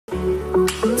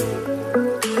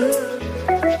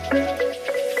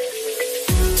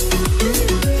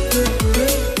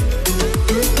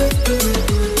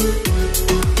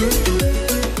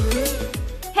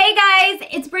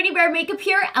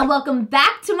and welcome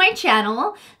back to my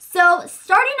channel. So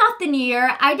starting off the new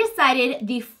year, I decided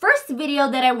the first video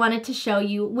that I wanted to show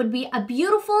you would be a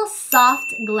beautiful soft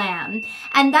glam.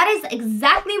 And that is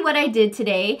exactly what I did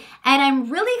today. And I'm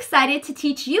really excited to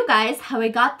teach you guys how I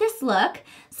got this look.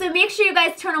 So make sure you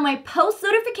guys turn on my post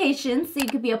notifications so you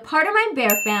can be a part of my bear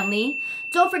family.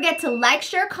 Don't forget to like,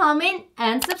 share, comment,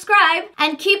 and subscribe.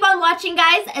 And keep on watching,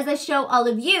 guys, as I show all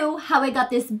of you how I got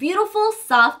this beautiful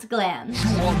soft glam.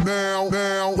 You are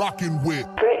now rocking with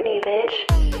Brittany,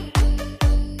 bitch.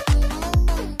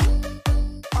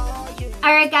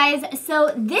 Alright guys,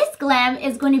 so this glam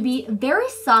is going to be very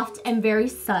soft and very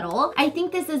subtle. I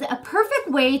think this is a perfect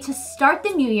way to start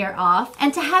the new year off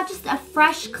and to have just a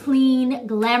fresh, clean,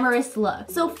 glamorous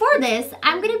look. So for this,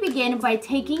 I'm going to begin by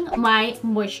taking my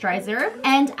moisturizer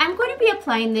and I'm going to be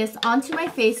applying this onto my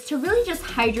face to really just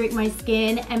hydrate my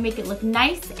skin and make it look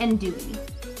nice and dewy.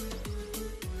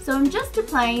 So I'm just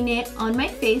applying it on my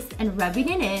face and rubbing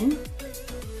it in.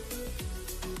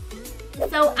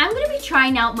 So I'm going to be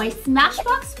trying out my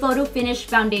Smashbox Photo Finish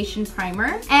Foundation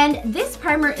Primer. And this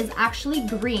primer is actually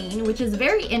green, which is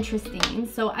very interesting.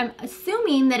 So I'm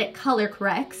assuming that it color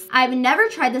corrects. I've never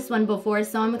tried this one before,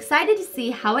 so I'm excited to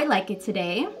see how I like it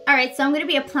today. Alright, so I'm going to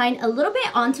be applying a little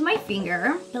bit onto my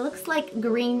finger. It looks like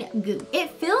green goo.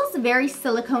 It feels very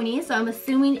silicone-y, so I'm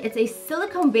assuming it's a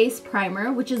silicone-based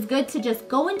primer, which is good to just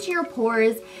go into your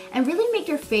pores and really make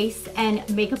your face and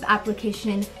makeup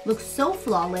application look so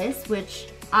flawless, which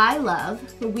I love.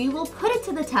 But we will put it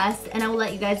to the test and I will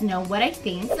let you guys know what I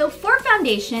think. So for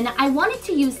foundation, I wanted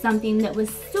to use something that was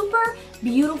super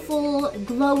beautiful,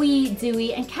 glowy,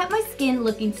 dewy, and kept my skin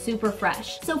looking super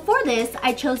fresh. So for this,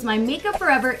 I chose my Makeup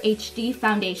Forever HD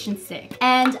foundation stick.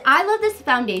 And I love this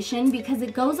foundation because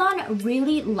it goes on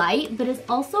really light, but it's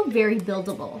also very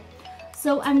buildable.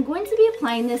 So I'm going to be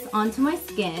applying this onto my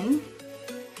skin.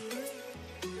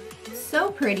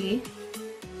 So pretty.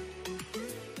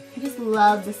 I just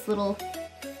love this little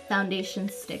foundation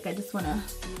stick. I just want to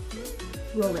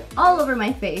roll it all over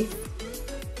my face.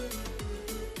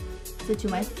 So to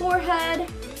my forehead,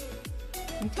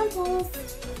 my temples.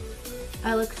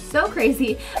 I look so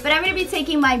crazy, but I'm going to be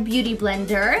taking my beauty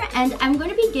blender and I'm going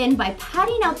to begin by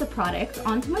patting out the product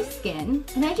onto my skin.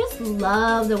 And I just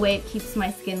love the way it keeps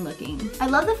my skin looking. I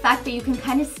love the fact that you can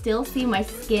kind of still see my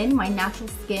skin, my natural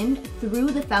skin, through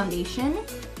the foundation.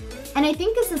 And I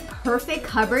think this is perfect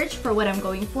coverage for what I'm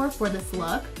going for this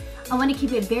look. I want to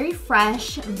keep it very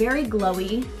fresh, very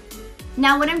glowy.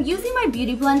 Now when I'm using my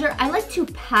beauty blender, I like to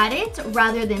pat it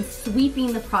rather than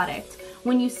sweeping the product.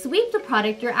 When you sweep the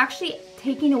product, you're actually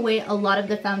taking away a lot of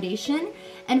the foundation.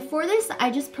 And for this, I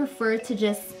just prefer to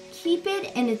just keep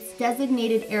it in its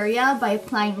designated area by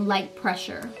applying light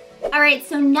pressure. Alright,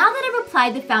 so now that I've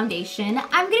applied the foundation,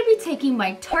 I'm going to be taking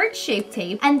my Tarte Shape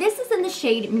Tape, and this is in the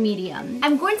shade Medium.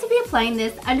 I'm going to be applying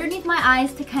this underneath my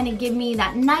eyes to kind of give me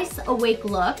that nice awake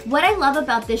look. What I love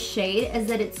about this shade is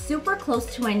that it's super close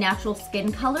to my natural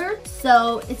skin color,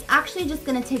 so it's actually just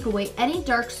going to take away any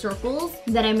dark circles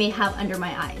that I may have under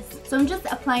my eyes. So I'm just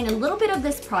applying a little bit of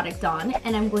this product on,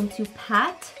 and I'm going to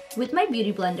pat with my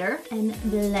beauty blender and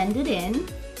blend it in.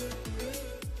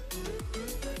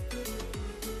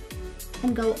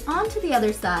 And go on to the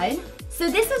other side. So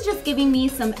this is just giving me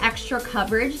some extra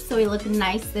coverage so I look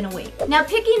nice and awake. Now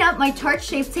picking up my Tarte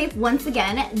Shape Tape once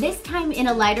again, this time in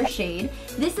a lighter shade.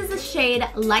 This is the shade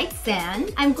Light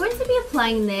Sand. I'm going to be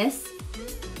applying this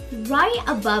right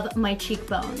above my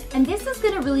cheekbone. And this is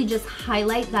gonna really just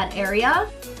highlight that area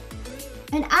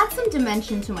and add some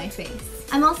dimension to my face.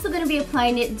 I'm also gonna be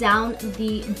applying it down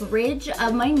the bridge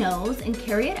of my nose and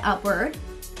carry it upward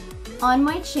on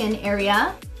my chin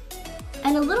area,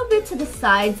 and a little bit to the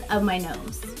sides of my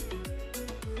nose.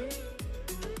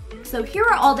 So here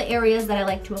are all the areas that I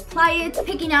like to apply it.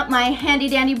 Picking out my handy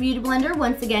dandy beauty blender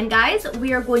once again, guys,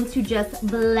 we are going to just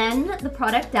blend the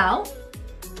product out.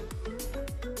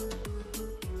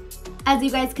 As you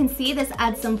guys can see, this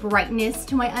adds some brightness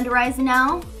to my under eyes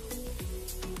now.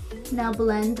 Now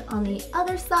blend on the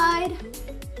other side.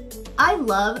 I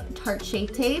love Tarte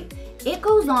Shape Tape. It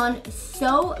goes on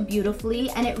so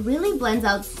beautifully and it really blends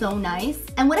out so nice.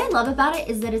 And what I love about it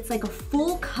is that it's like a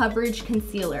full coverage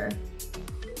concealer,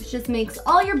 which just makes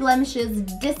all your blemishes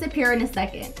disappear in a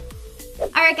second.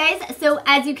 Alright guys, so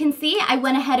as you can see, I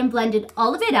went ahead and blended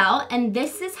all of it out and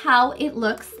this is how it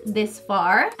looks this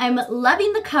far. I'm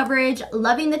loving the coverage,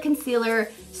 loving the concealer,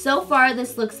 So far,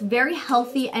 this looks very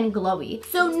healthy and glowy.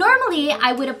 So normally,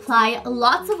 I would apply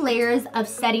lots of layers of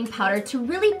setting powder to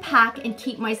really pack and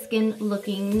keep my skin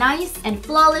looking nice and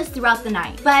flawless throughout the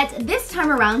night. But this time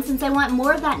around, since I want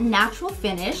more of that natural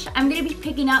finish, I'm gonna be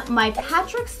picking up my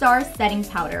Patrick Star setting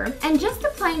powder and just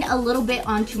applying a little bit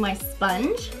onto my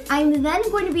sponge. I'm then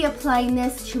going to be applying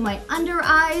this to my under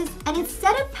eyes, and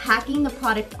instead of packing the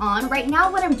product on, right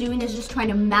now what I'm doing is just trying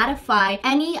to mattify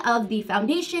any of the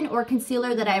foundation or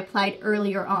concealer that I applied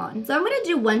earlier on. So I'm gonna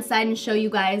do one side and show you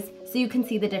guys so you can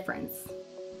see the difference.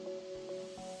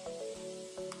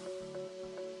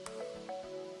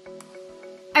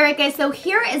 Alright guys, so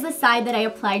here is the side that I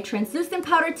applied translucent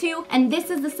powder to, and this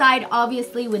is the side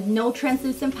obviously with no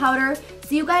translucent powder.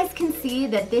 So you guys can see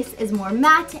that this is more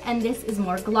matte and this is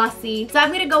more glossy. So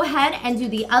I'm gonna go ahead and do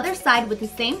the other side with the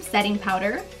same setting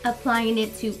powder, applying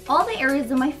it to all the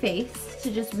areas of my face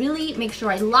to just really make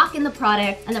sure I lock in the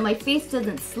product and that my face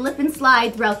doesn't slip and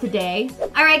slide throughout the day.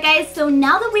 Alright guys, so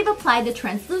now that we've applied the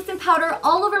translucent powder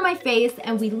all over my face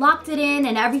and we locked it in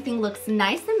and everything looks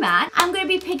nice and matte, I'm going to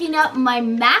be picking up my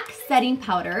MAC setting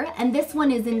powder, and this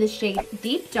one is in the shade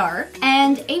Deep Dark,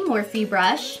 and a Morphe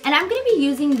brush. And I'm going to be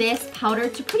using this powder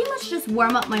to pretty much just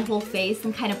warm up my whole face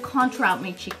and kind of contour out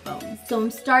my cheekbones. So I'm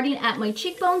starting at my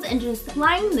cheekbones and just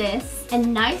applying this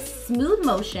in nice smooth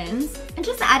motions and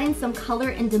just adding some color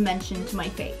and dimension to my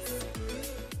face.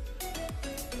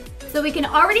 So we can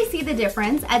already see the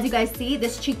difference. As you guys see,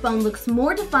 this cheekbone looks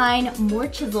more defined, more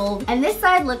chiseled, and this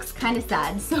side looks kind of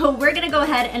sad. So we're gonna go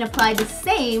ahead and apply the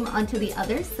same onto the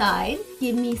other side.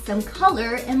 Give me some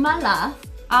color in my laugh.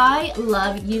 I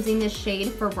love using this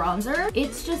shade for bronzer.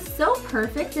 It's just so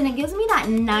perfect and it gives me that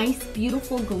nice,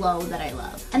 beautiful glow that I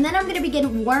love. And then I'm gonna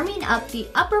begin warming up the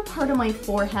upper part of my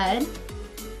forehead.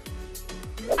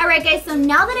 Alright guys, so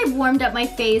now that I've warmed up my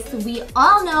face, we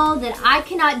all know that I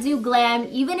cannot do glam,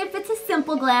 even if it's a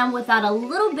simple glam, without a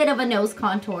little bit of a nose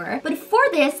contour. But for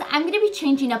this, I'm going to be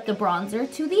changing up the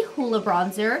bronzer to the Hoola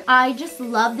bronzer. I just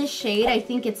love this shade. I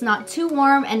think it's not too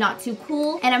warm and not too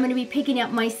cool. And I'm going to be picking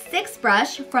up my 6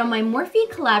 brush from my Morphe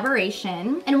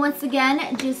collaboration. And once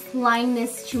again, just line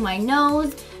this to my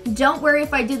nose. Don't worry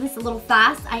if I do this a little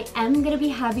fast. I am going to be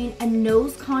having a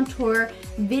nose contour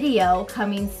video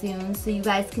coming soon so you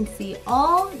guys can see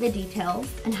all the details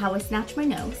and how I snatch my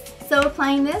nose. So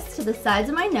applying this to the sides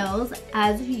of my nose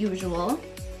as usual.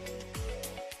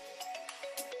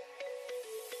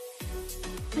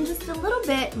 And just a little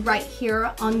bit right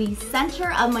here on the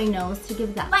center of my nose to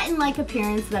give that button-like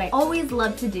appearance that I always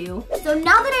love to do. So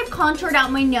now that I've contoured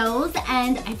out my nose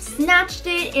and I've snatched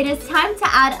it, it is time to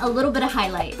add a little bit of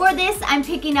highlight. For this, I'm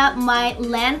picking up my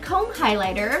LANCOME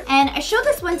highlighter, and I showed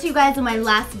this one to you guys in my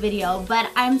last video, but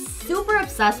I'm super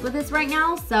obsessed with this right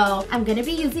now, so I'm gonna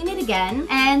be using it again.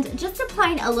 And just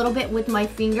applying a little bit with my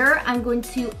finger, I'm going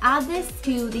to add this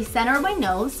to the center of my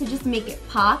nose to just make it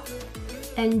pop,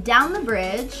 and down the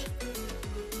bridge.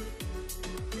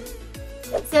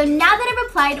 So now that I've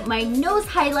applied my nose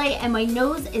highlight and my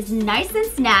nose is nice and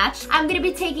snatched, I'm going to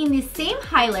be taking the same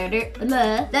highlighter,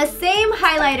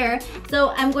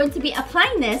 so I'm going to be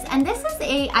applying this, and this is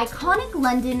a Iconic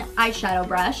London eyeshadow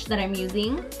brush that I'm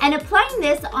using, and applying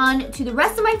this on to the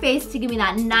rest of my face to give me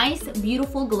that nice,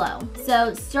 beautiful glow.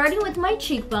 So starting with my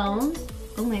cheekbones,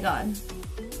 oh my god.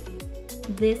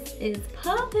 This is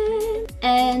poppin'.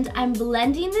 And I'm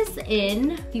blending this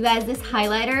in. You guys, this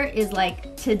highlighter is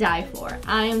like to die for.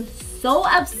 I'm so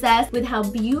obsessed with how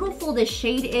beautiful this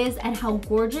shade is and how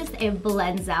gorgeous it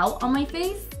blends out on my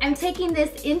face. I'm taking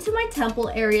this into my temple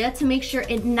area to make sure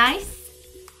it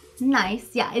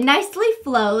it nicely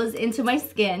flows into my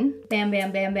skin. Bam,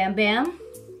 bam, bam, bam, bam.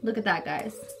 Look at that,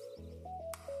 guys.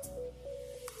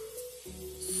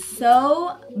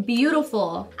 So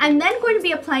beautiful. I'm then going to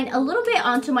be applying a little bit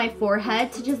onto my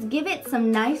forehead to just give it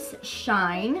some nice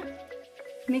shine.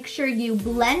 Make sure you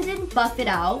blend and buff it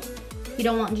out. You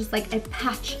don't want just like a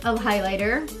patch of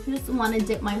highlighter. You just want to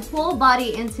dip my whole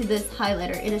body into this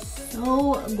highlighter. It is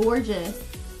so gorgeous.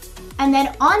 And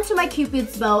then onto my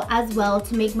Cupid's bow as well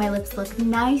to make my lips look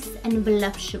nice and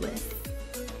voluptuous.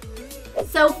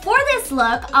 So for this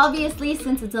look, obviously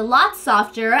since it's a lot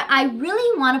softer, I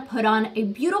really want to put on a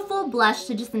beautiful blush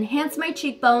to just enhance my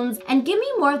cheekbones and give me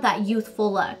more of that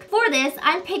youthful look. For this,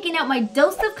 I'm picking out my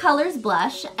Dose of Colors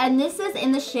blush, and this is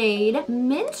in the shade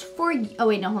Mint for You. Oh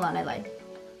wait, no, hold on, I lied.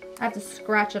 I have to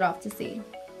scratch it off to see.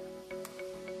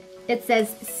 It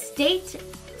says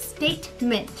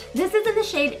Statemint. This is in the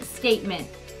shade Statemint.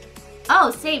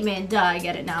 Oh, Statement, duh, I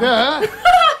get it now. Duh.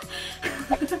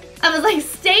 I was like,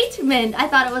 Statemint. I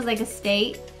thought it was like a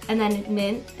state and then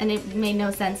mint, and it made no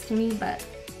sense to me, but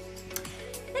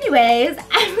anyways,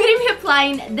 I'm gonna be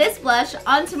applying this blush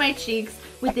onto my cheeks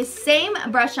with the same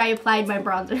brush I applied my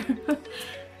bronzer.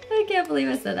 I can't believe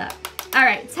I said that. All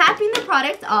right, tapping the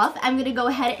product off, I'm gonna go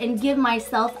ahead and give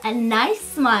myself a nice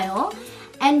smile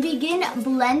and begin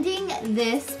blending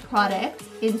this product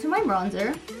into my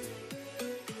bronzer.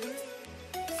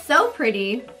 So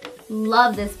pretty.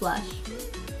 Love this blush.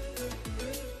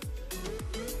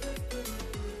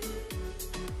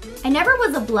 I never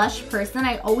was a blush person.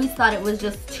 I always thought it was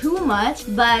just too much,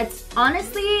 but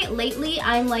honestly, lately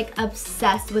I'm like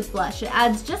obsessed with blush. It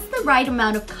adds just the right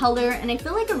amount of color, and I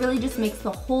feel like it really just makes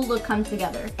the whole look come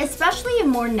together, especially in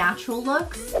more natural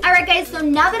looks. All right guys, so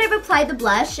now that I've applied the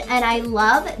blush and I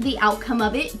love the outcome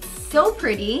of it, it's so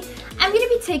pretty, I'm gonna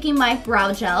be taking my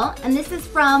brow gel, and this is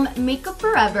from Makeup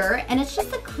Forever, and it's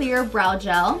just a clear brow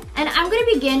gel. And I'm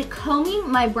gonna begin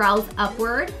combing my brows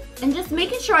upward and just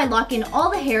making sure I lock in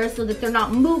all the hairs so that they're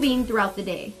not moving throughout the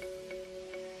day.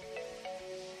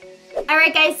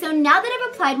 Alright guys, so now that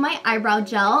I've applied my eyebrow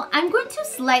gel, I'm going to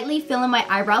slightly fill in my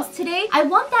eyebrows today. I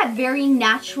want that very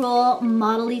natural,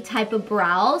 model-y type of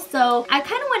brow, so I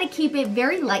kind of want to keep it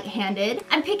very light-handed.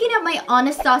 I'm picking up my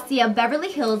Anastasia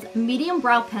Beverly Hills medium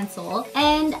brow pencil,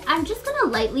 and I'm just going to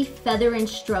lightly feather in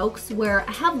strokes where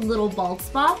I have little bald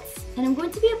spots. And I'm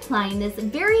going to be applying this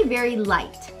very, very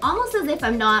light, almost as if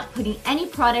I'm not putting any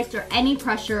product or any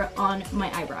pressure on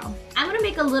my eyebrow. I'm gonna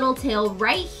make a little tail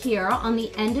right here on the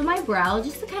end of my brow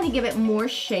just to kind of give it more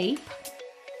shape.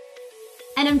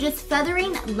 And I'm just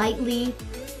feathering lightly,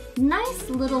 nice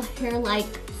little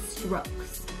hair-like strokes.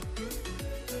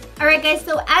 Alright guys,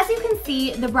 so as you can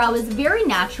see, the brow is very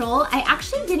natural. I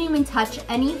actually didn't even touch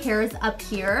any hairs up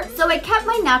here. So I kept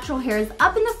my natural hairs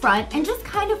up in the front and just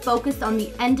kind of focused on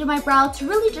the end of my brow to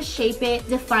really just shape it,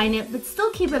 define it, but still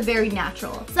keep it very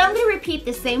natural. So I'm going to repeat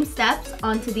the same steps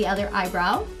onto the other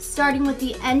eyebrow, starting with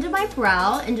the end of my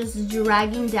brow and just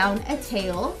dragging down a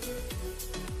tail.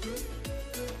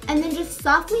 And then just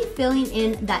softly filling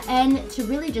in that end to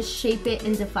really just shape it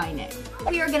and define it.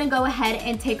 We are going to go ahead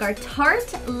and take our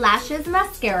Tarte Lashes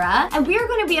Mascara, and we are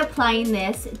going to be applying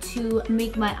this to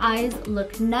make my eyes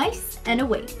look nice and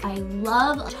awake. I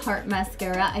love Tarte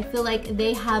Mascara. I feel like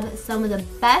they have some of the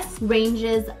best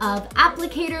ranges of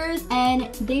applicators,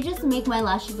 and they just make my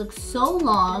lashes look so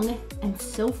long and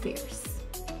so fierce.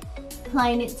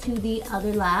 Applying it to the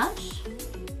other lash.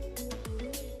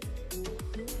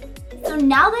 So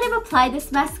now that I've applied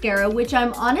this mascara, which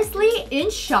I'm honestly in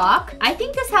shock, I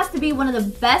think this has to be one of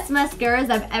the best mascaras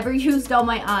I've ever used on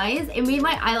my eyes. It made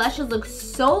my eyelashes look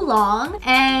so long,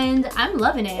 and I'm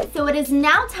loving it. So it is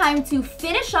now time to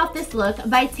finish off this look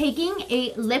by taking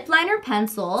a lip liner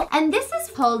pencil, and this is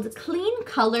called Clean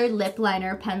Color Lip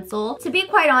Liner Pencil. To be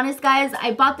quite honest, guys,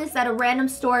 I bought this at a random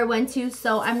store I went to,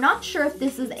 so I'm not sure if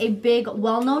this is a big,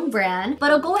 well-known brand,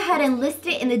 but I'll go ahead and list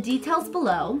it in the details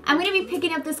below. I'm going to be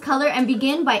picking up this color and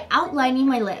begin by outlining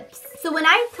my lips. So when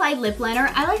I apply lip liner,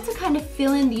 I like to kind of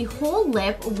fill in the whole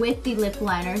lip with the lip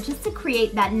liner just to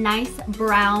create that nice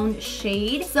brown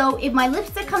shade. So if my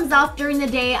lipstick comes off during the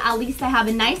day, at least I have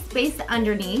a nice base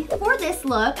underneath. For this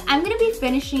look, I'm going to be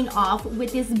finishing off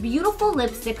with this beautiful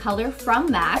lipstick color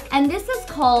from MAC, and this is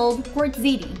called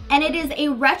Quartzette, and it is a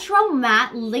retro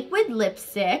matte liquid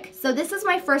lipstick. So this is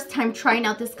my first time trying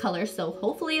out this color, so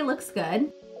hopefully it looks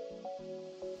good.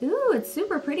 Ooh, it's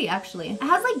super pretty actually. It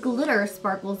has like glitter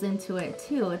sparkles into it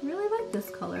too. I really like this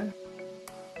color.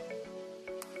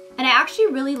 And I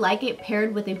actually really like it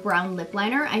paired with a brown lip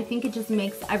liner. I think it just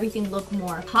makes everything look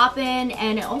more poppin',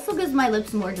 and it also gives my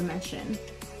lips more dimension.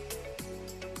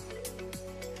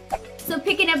 So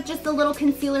picking up just a little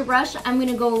concealer brush, I'm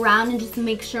gonna go around and just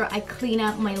make sure I clean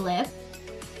up my lip.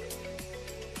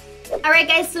 Alright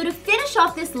guys, so to finish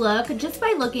off this look, just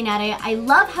by looking at it, I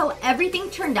love how everything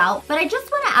turned out, but I just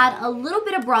want to add a little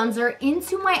bit of bronzer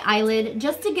into my eyelid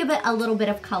just to give it a little bit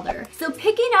of color. So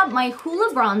picking up my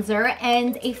Hoola bronzer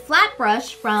and a flat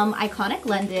brush from Iconic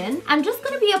London, I'm just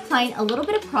going to be applying a little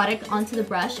bit of product onto the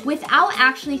brush without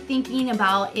actually thinking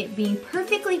about it being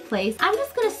perfectly placed. I'm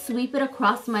just going to sweep it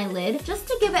across my lid just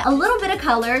to give it a little bit of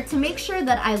color to make sure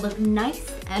that I look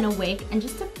nice and awake, and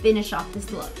just to finish off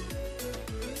this look.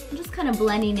 I'm just kind of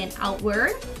blending it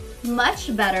outward.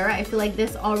 Much better. I feel like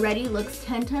this already looks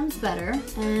 10 times better.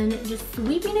 And just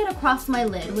sweeping it across my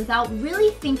lid without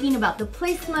really thinking about the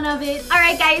placement of it.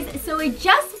 Alright guys, so I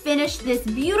just finish this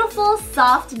beautiful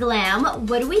soft glam.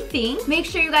 What do we think? Make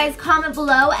sure you guys comment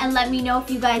below and let me know if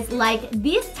you guys like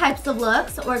these types of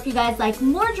looks or if you guys like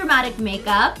more dramatic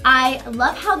makeup. I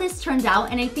love how this turned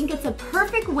out and I think it's a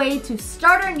perfect way to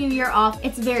start our new year off.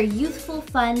 It's very youthful,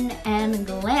 fun, and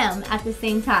glam at the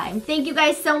same time. Thank you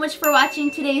guys so much for watching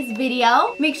today's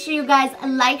video. Make sure you guys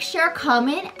like, share,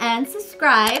 comment, and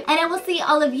subscribe. And I will see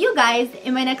all of you guys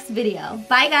in my next video.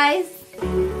 Bye guys!